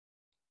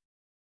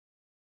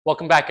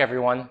Welcome back,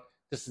 everyone.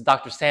 This is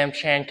Dr. Sam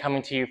Chan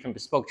coming to you from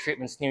Bespoke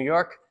Treatments, New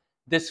York.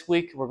 This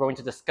week, we're going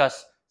to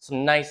discuss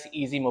some nice,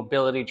 easy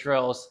mobility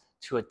drills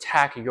to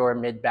attack your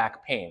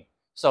mid-back pain.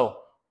 So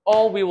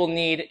all we will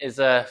need is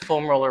a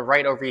foam roller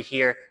right over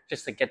here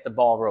just to get the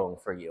ball rolling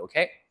for you,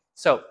 okay?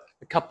 So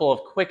a couple of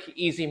quick,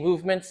 easy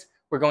movements.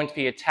 We're going to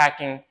be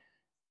attacking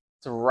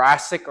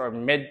thoracic or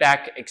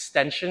mid-back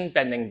extension,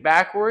 bending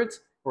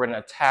backwards. We're going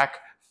to attack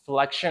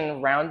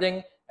flexion,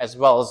 rounding, as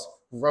well as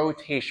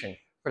rotation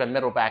for the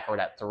middle back or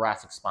that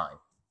thoracic spine.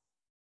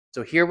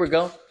 So here we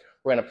go.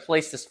 We're going to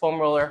place this foam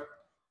roller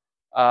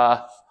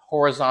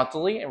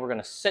horizontally, and we're going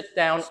to sit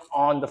down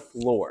on the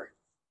floor.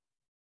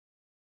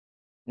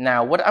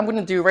 Now, what I'm going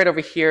to do right over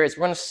here is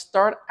we're going to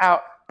start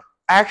out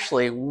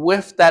actually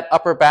with that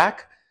upper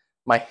back.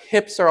 My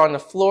hips are on the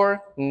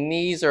floor,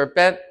 knees are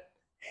bent,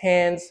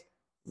 hands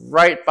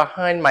right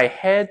behind my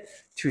head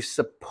to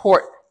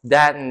support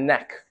that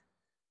neck.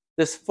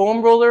 This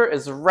foam roller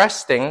is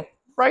resting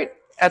right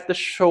at the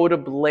shoulder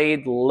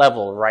blade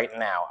level right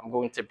now. I'm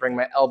going to bring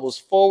my elbows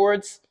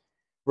forwards.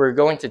 We're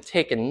going to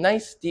take a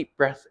nice deep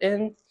breath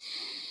in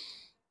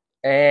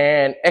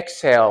and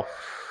exhale.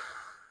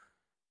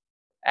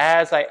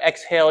 As I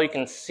exhale, you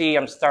can see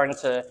I'm starting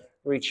to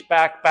reach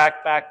back, trying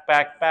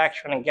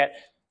to get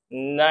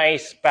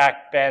nice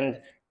back bend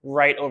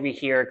right over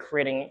here,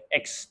 creating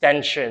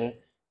extension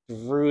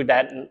through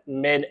that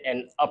mid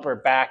and upper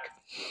back.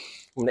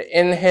 I'm going to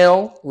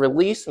inhale,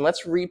 release, and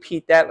let's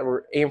repeat that.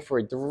 We're aiming for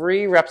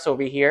 3 reps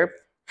over here.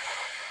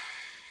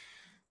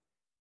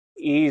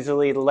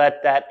 Easily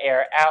let that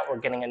air out. We're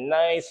getting a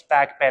nice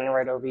back bend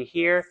right over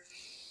here.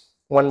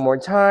 One more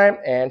time,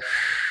 and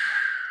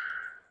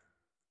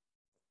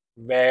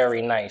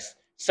very nice.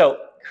 So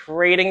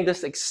creating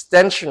this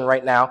extension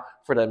right now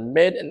for the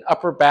mid and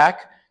upper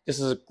back. This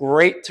is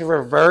great to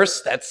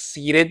reverse that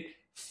seated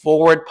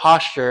forward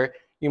posture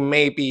you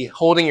may be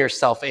holding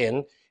yourself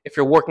in if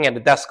you're working at the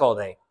desk all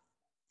day.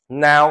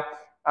 Now,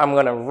 I'm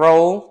going to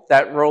roll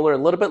that roller a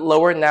little bit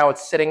lower. Now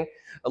it's sitting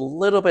a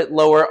little bit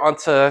lower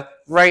onto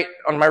right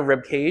on my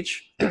rib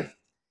cage.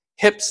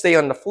 Hips stay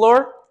on the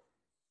floor.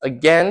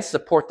 Again,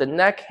 support the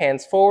neck,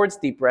 hands forwards,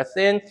 deep breath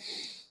in.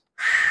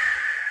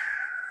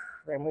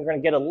 And we're going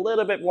to get a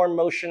little bit more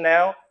motion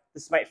now.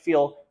 This might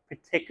feel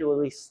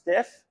particularly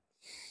stiff.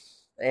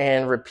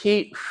 And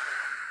repeat.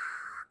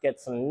 Get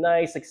some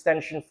nice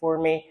extension for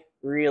me.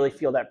 Really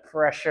feel that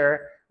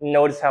pressure.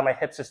 Notice how my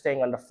hips are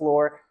staying on the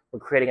floor. We're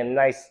creating a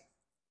nice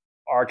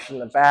arch in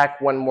the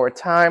back. One more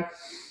time.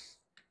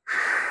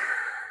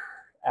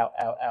 Out,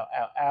 out, out,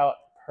 out, out.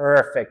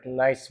 Perfect.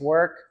 Nice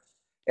work.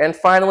 And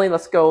finally,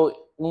 let's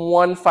go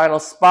one final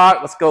spot.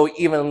 Let's go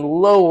even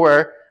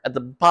lower at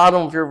the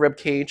bottom of your rib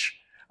cage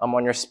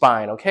on your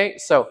spine, okay?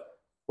 So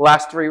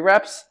last 3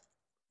 reps.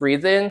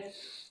 Breathe in.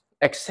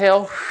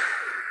 Exhale.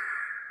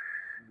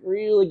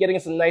 Really getting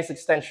some nice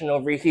extension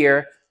over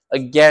here.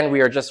 Again,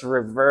 we are just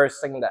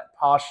reversing that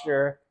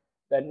posture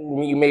that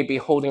you may be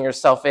holding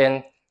yourself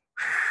in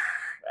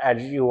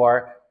as you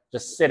are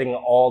just sitting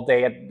all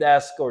day at the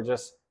desk or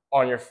just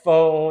on your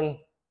phone,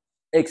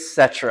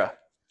 etc.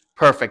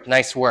 Perfect.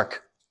 Nice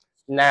work.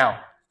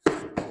 Now,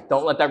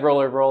 don't let that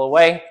roller roll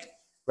away.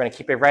 We're going to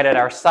keep it right at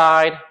our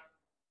side.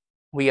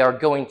 We are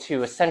going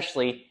to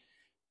essentially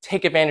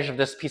take advantage of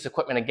this piece of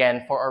equipment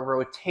again for our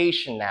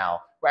rotation now.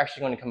 We're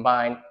actually going to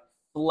combine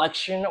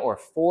flexion or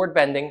forward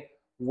bending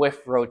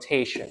with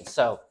rotation.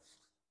 So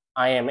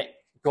I am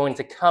going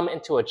to come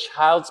into a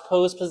child's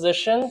pose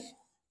position.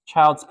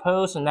 Child's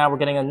pose, and now we're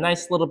getting a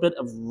nice little bit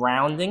of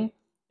rounding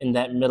in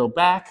that middle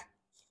back.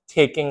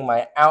 Taking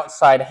my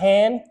outside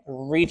hand,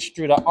 reach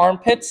through the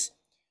armpits.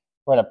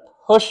 We're going to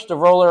push the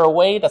roller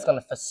away. That's going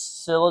to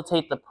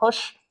facilitate the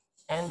push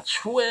and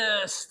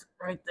twist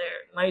right there.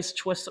 Nice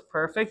twist,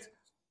 perfect.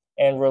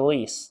 And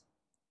release.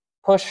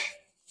 Push,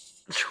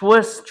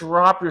 twist,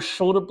 drop your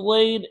shoulder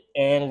blade,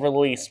 and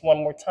release. One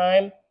more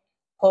time.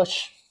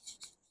 Push,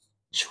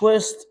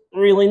 twist,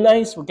 really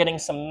nice. We're getting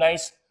some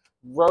nice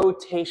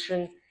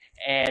rotation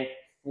and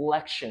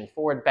flexion,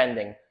 forward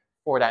bending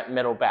for that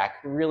middle back.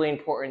 Really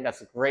important.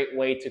 That's a great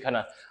way to kind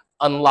of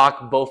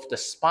unlock both the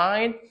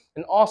spine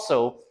and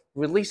also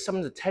release some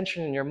of the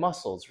tension in your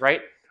muscles,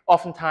 right?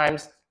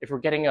 Oftentimes, if we're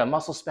getting a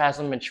muscle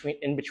spasm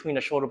in between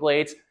the shoulder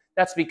blades,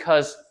 that's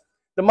because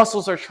the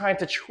muscles are trying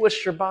to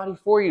twist your body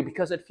for you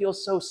because it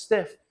feels so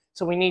stiff.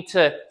 So we need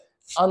to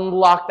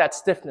unlock that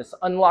stiffness,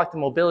 unlock the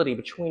mobility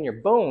between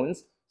your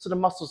bones so the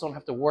muscles don't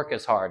have to work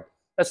as hard.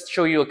 Let's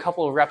show you a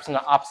couple of reps on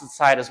the opposite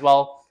side as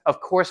well. Of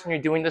course, when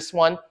you're doing this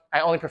one, I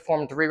only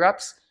performed 3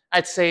 reps.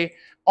 I'd say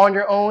on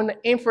your own,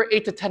 aim for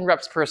 8 to 10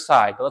 reps per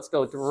side. But let's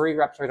go 3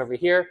 reps right over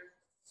here.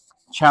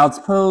 Child's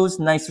pose,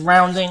 nice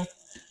rounding.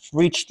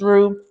 Reach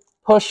through,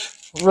 push,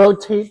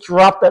 rotate,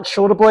 drop that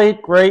shoulder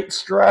blade. Great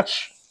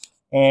stretch.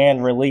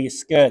 And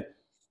release. Good.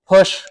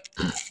 Push,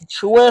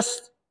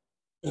 twist.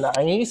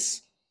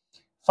 Nice.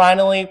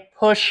 Finally,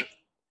 push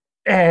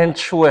and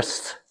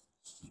twist.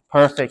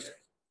 Perfect.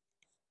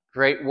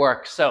 Great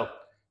work. So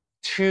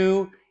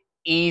 2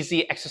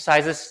 easy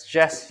exercises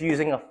just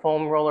using a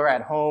foam roller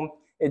at home.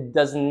 It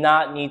does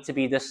not need to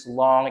be this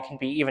long. It can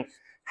be even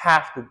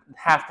half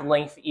the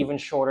length, even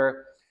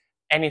shorter.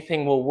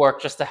 Anything will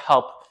work just to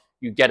help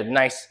you get a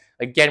nice,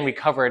 again, we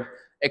covered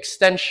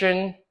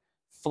extension,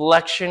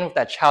 flexion with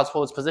that child's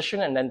pose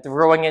position, and then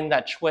throwing in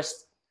that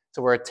twist.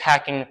 So we're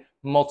attacking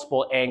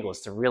multiple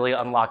angles to really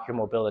unlock your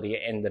mobility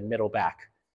in the middle back.